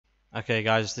Okay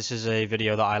guys, this is a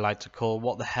video that I like to call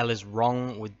 "What the hell is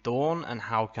wrong with Dawn and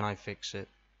how can I fix it?"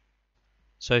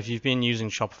 So if you've been using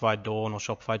Shopify Dawn or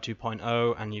Shopify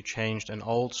 2.0 and you changed an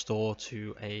old store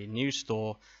to a new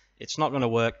store, it's not going to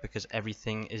work because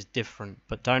everything is different.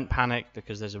 But don't panic,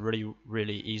 because there's a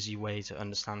really easy way to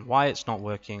understand why it's not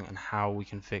working and how we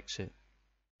can fix it.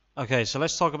 Okay, so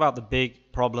let's talk about the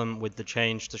big problem with the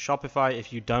change to Shopify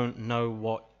if you don't know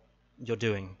what you're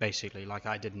doing, basically, like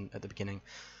I didn't at the beginning.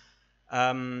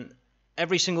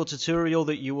 Every single tutorial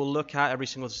that you will look at, every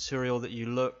single tutorial that you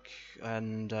look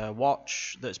and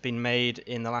watch that's been made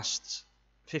in the last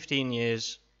 15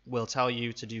 years will tell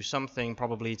you to do something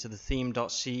probably to the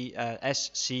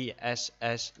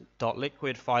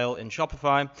theme.scss.liquid file in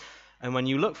Shopify. And when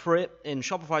you look for it in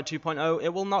Shopify 2.0,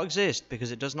 it will not exist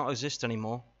because it does not exist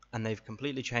anymore. And they've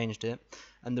completely changed it.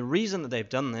 And the reason that they've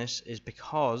done this is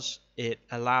because it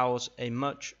allows a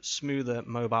much smoother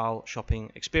mobile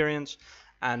shopping experience.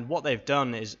 And what they've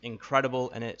done is incredible,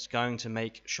 and it's going to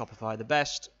make Shopify the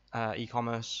best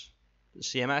e-commerce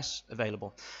CMS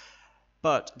available.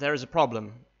 But there is a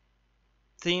problem.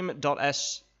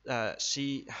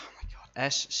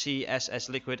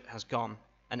 Theme.scss.liquid has gone.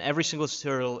 And every single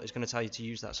tutorial is going to tell you to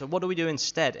use that. So what do we do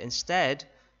instead?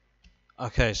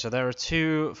 Okay, so there are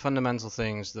two fundamental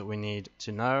things that we need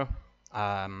to know,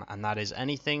 and that is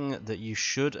anything that you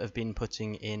should have been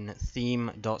putting in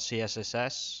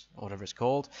theme.css, or whatever it's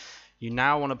called, you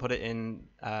now want to put it in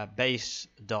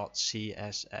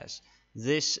base.css.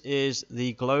 This is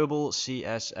the global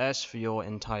CSS for your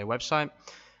entire website.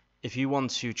 If you want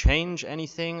to change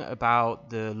anything about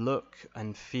the look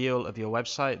and feel of your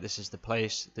website, this is the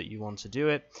place that you want to do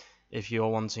it. If you're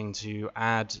wanting to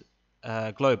add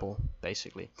global,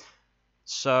 basically.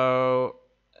 So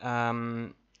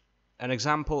an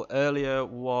example earlier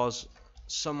was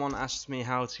someone asked me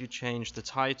how to change the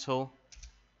title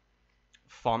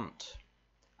font,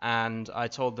 and I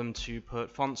told them to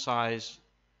put font size,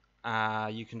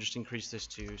 you can just increase this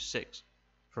to 6,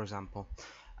 for example.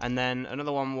 And then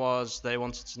another one was they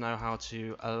wanted to know how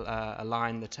to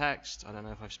align the text. I don't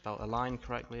know if I've spelled align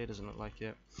correctly, it doesn't look like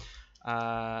it.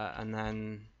 And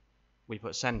then we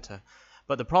put center.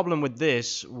 But the problem with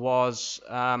this was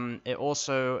it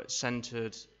also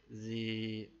centered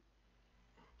the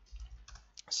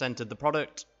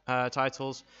product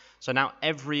titles. So now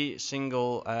every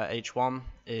single H1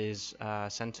 is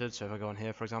centered. So if I go on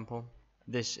here, for example,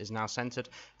 this is now centered,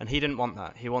 and he didn't want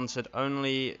that. He wanted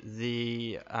only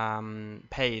the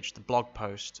page, the blog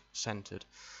post, centered.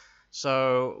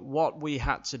 So what we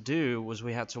had to do was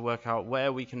we had to work out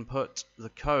where we can put the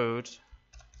code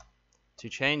to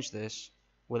change this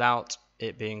without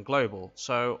it being global.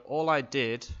 So all I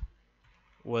did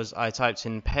was I typed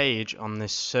in page on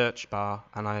this search bar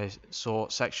and I saw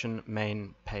section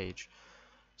main page.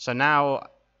 So now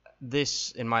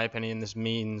this, in my opinion, this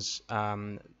means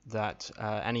that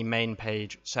any main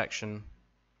page section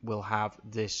will have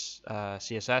this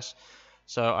CSS.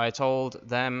 So I told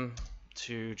them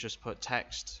to just put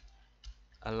text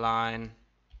align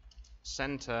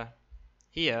center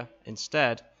here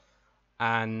instead,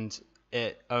 and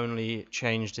it only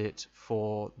changed it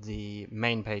for the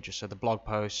main pages, so the blog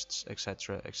posts,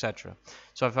 etc., etc.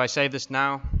 So if I save this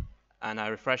now and I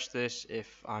refresh this,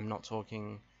 if I'm not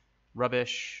talking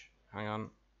rubbish, hang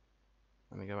on,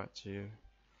 let me go back to,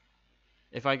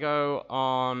 if I go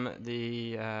on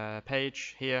the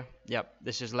page here, yep,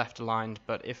 this is left aligned.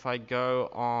 But if I go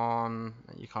on,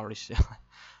 you can't really see,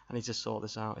 I need to sort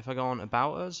this out. If I go on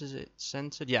about us, is it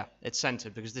centered? Yeah, it's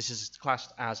centered because this is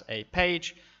classed as a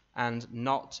page and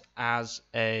not as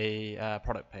a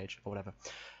product page or whatever.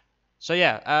 So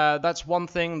yeah, that's one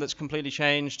thing that's completely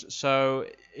changed. So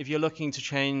if you're looking to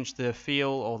change the feel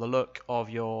or the look of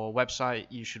your website,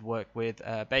 you should work with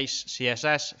base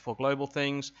CSS for global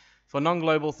things. For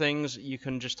non-global things, you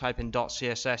can just type in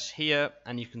 .css here,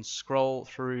 and you can scroll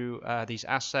through these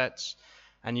assets,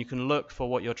 and you can look for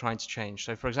what you're trying to change.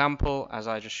 So for example, as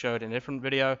I just showed in a different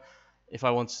video, if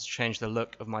I wanted to change the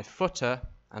look of my footer,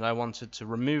 and I wanted to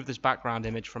remove this background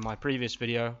image from my previous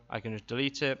video, I can just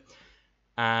delete it.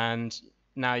 And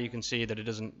now you can see that it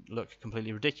doesn't look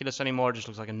completely ridiculous anymore. It just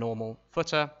looks like a normal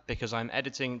footer because I'm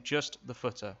editing just the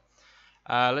footer.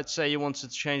 Let's say you wanted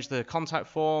to change the contact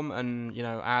form and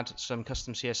add some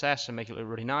custom CSS and make it look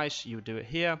really nice. You would do it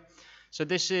here. So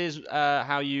this is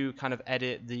how you kind of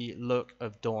edit the look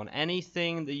of Dawn.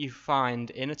 Anything that you find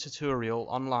in a tutorial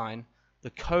online, the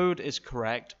code is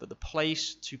correct, but the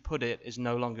place to put it is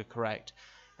no longer correct.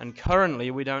 And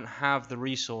currently we don't have the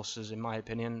resources, in my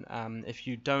opinion, if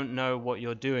you don't know what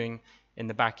you're doing in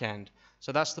the back end.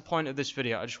 So that's the point of this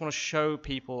video. I just want to show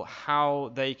people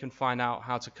how they can find out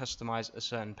how to customize a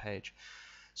certain page.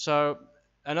 So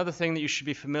another thing that you should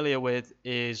be familiar with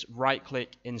is right-click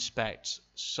inspect.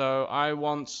 So I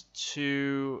want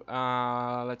to,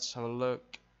 let's have a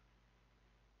look.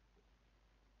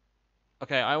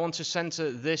 Okay, I want to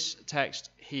center this text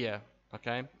here,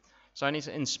 okay? So I need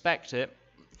to inspect it.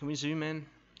 Can we zoom in?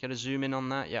 Get a zoom in on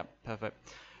that? Yeah, perfect.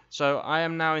 So I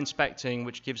am now inspecting,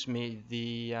 which gives me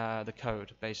the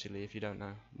code, basically, if you don't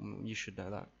know. You should know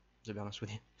that, to be honest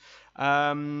with you.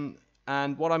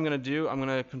 And what I'm going to do, I'm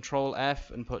going to Control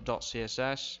F and put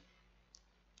 .css.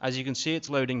 As you can see, it's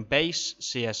loading base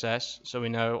CSS, so we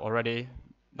know already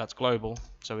that's global,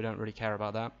 so we don't really care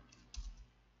about that.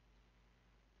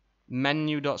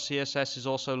 Menu.css is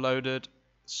also loaded,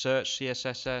 search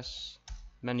CSS,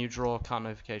 menu drawer, cart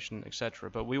notification,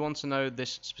 etc. But we want to know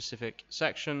this specific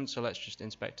section, so let's just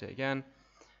inspect it again,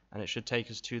 and it should take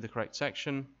us to the correct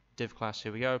section. Div class,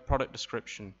 here we go, product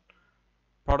description.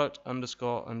 Product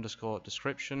 __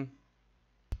 description.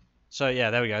 So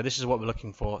yeah, there we go. This is what we're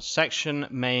looking for.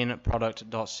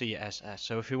 Section-main-product.css.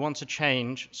 So if we want to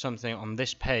change something on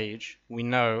this page, we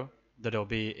know that it'll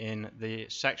be in the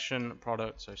section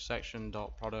product. So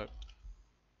section.product.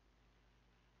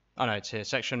 Oh no, it's here.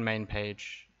 Section main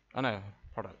page. Oh no,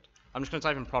 product. I'm just going to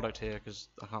type in product here because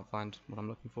I can't find what I'm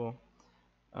looking for.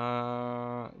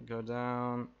 Go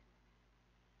down.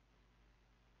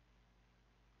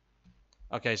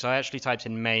 Okay, so I actually typed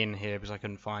in main here because I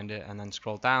couldn't find it, and then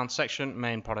scroll down,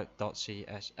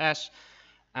 section-main-product.css,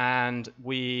 and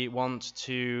we want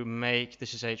to make,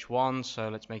 this is H1, so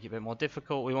let's make it a bit more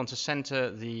difficult. We want to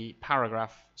center the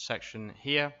paragraph section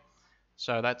here.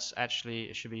 So that's actually,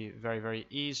 it should be very, very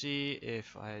easy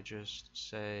if I just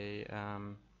say,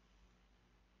 can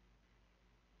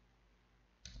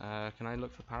I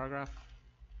look for paragraph?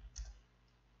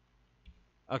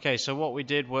 Okay, so what we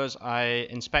did was I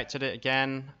inspected it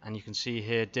again, and you can see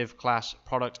here div class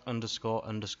product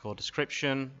 __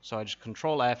 description. So I just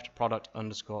Control F to product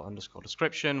 __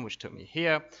 description, which took me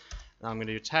here. Now I'm going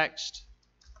to do text,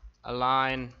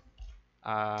 align,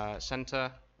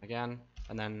 center again,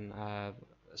 and then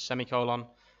semicolon,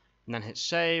 and then hit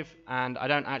save. And I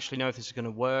don't actually know if this is going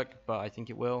to work, but I think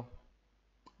it will.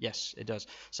 Yes, it does.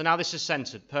 So now this is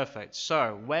centered. Perfect.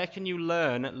 So where can you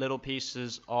learn little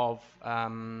pieces of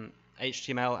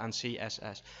HTML and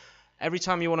CSS? Every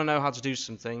time you want to know how to do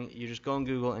something, you just go on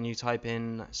Google and you type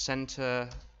in center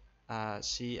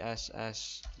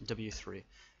CSS W3.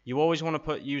 You always want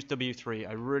to use W3.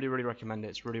 I really, really recommend it.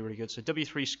 It's really, really good. So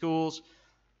W3 schools,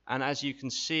 and as you can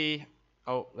see,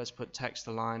 oh, let's put text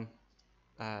align,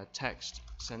 text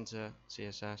center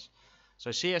CSS. So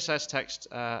CSS text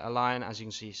align, as you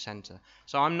can see, center.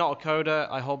 So I'm not a coder.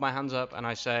 I hold my hands up and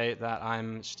I say that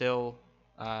I'm still,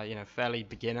 fairly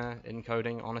beginner in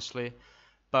coding, honestly.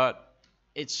 But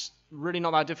it's really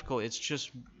not that difficult. It's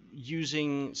just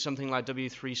using something like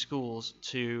W3 schools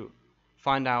to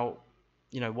find out,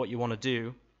 what you want to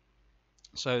do.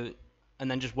 So,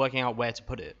 and then just working out where to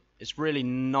put it. It's really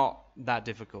not that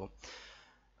difficult.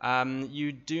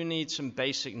 You do need some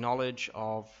basic knowledge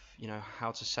of how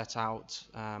to set out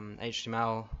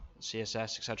HTML,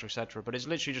 CSS, etc., but it's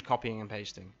literally just copying and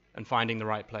pasting and finding the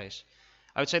right place.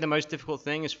 I would say the most difficult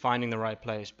thing is finding the right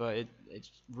place, but it's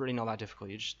really not that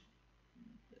difficult. You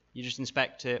just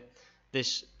inspect it.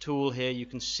 This tool here, you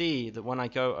can see that when I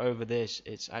go over this,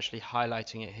 it's actually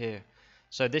highlighting it here.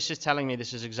 So this is telling me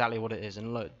this is exactly what it is.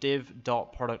 And look,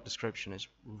 div.product description is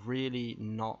really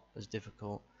not as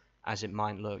difficult as it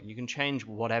might look. You can change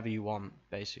whatever you want,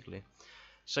 basically.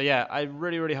 So yeah, I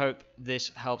really, really hope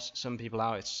this helps some people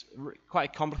out. It's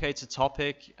quite a complicated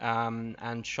topic, and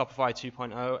Shopify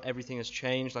 2.0, everything has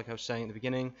changed, like I was saying at the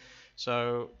beginning.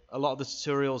 So a lot of the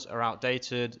tutorials are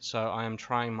outdated, so I am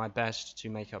trying my best to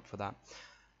make up for that.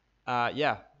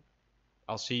 Yeah,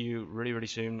 I'll see you really, really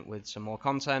soon with some more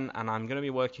content, and I'm going to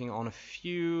be working on a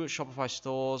few Shopify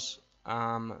stores,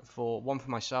 one for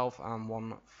myself and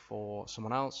one for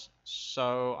someone else.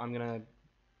 So I'm going to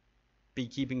be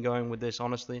keeping going with this,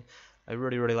 honestly. I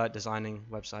really, really like designing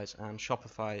websites, and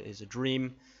Shopify is a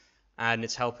dream, and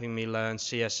it's helping me learn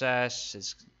CSS.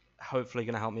 It's hopefully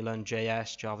going to help me learn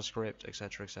JS, JavaScript,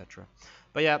 etc., etc.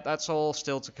 But yeah, that's all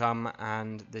still to come,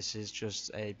 and this is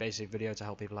just a basic video to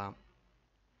help people out.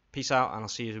 Peace out, and I'll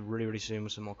see you really, really soon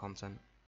with some more content.